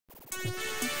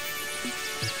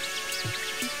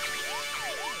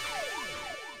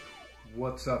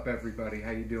What's up, everybody?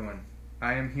 How you doing?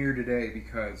 I am here today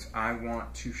because I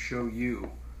want to show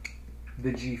you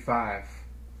the G5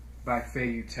 by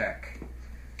Feiyu-Tech.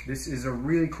 This is a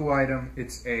really cool item.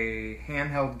 It's a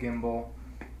handheld gimbal.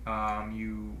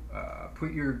 You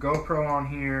put your GoPro on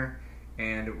here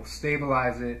and it will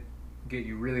stabilize it, get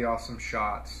you really awesome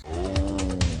shots.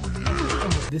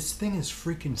 This thing is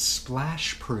freaking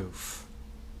splash proof.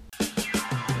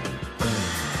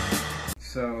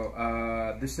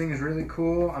 So this thing is really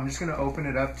cool. I'm just gonna open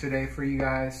it up today for you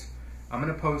guys. I'm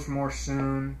gonna post more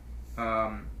soon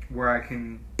where I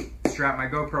can strap my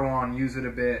GoPro on, use it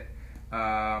a bit.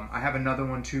 I have another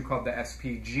one too called the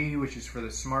SPG, which is for the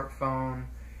smartphone,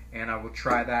 and I will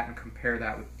try that and compare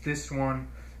that with this one.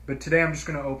 But today I'm just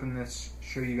gonna open this,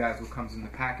 show you guys what comes in the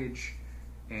package.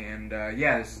 And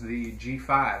yeah, this is the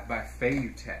G5 by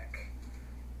Feiyu-Tech.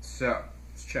 So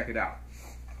let's check it out.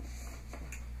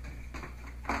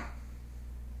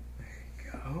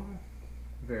 Oh,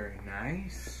 very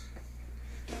nice.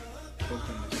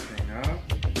 Open this thing up.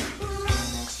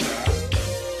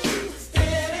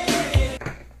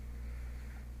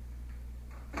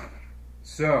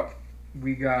 So,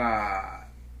 we got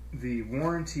the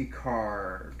warranty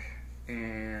card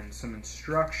and some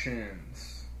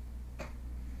instructions.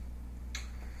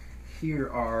 Here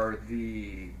are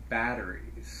the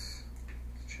batteries.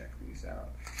 Let's check these out.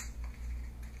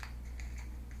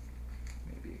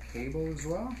 Cable as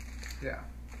well. Yeah.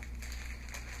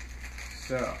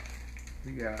 So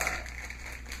we got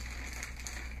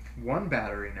one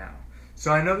battery now.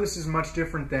 So I know this is much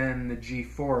different than the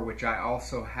G4, which I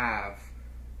also have,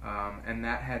 and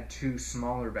that had two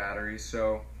smaller batteries.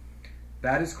 So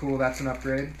that is cool. That's an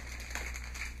upgrade.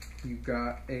 You've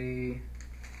got a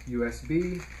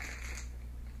USB,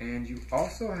 and you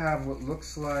also have what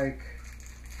looks like.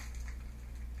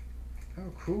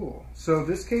 Oh, cool. So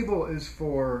this cable is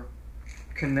for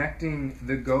connecting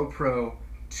the GoPro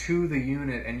to the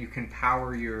unit, and you can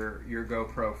power your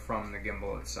GoPro from the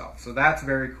gimbal itself. So that's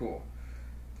very cool.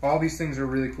 All these things are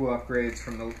really cool upgrades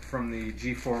from the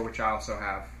G4, which I also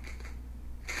have,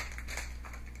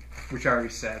 which I already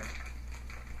said.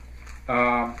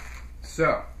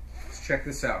 So let's check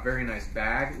this out. Very nice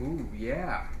bag. Ooh,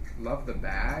 yeah. Love the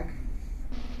bag.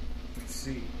 Let's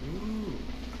see. Ooh.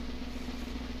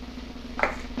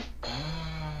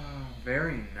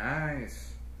 Very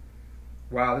nice.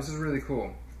 Wow, this is really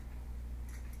cool.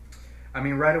 I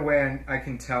mean, right away I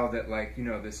can tell that, like, you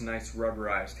know, this nice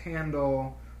rubberized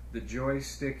handle, the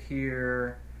joystick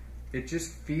here, it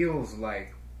just feels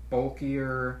like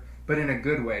bulkier, but in a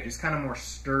good way, just kind of more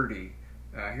sturdy.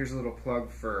 Here's a little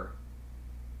plug for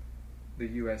the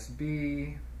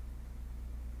USB.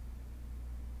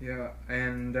 Yeah,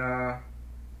 and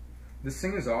this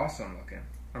thing is awesome looking.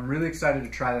 I'm really excited to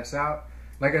try this out.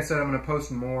 Like I said, I'm going to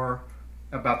post more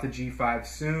about the G5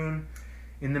 soon.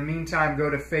 In the meantime, go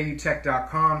to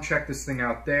Feiyu-Tech.com, check this thing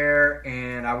out there,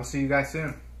 and I will see you guys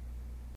soon.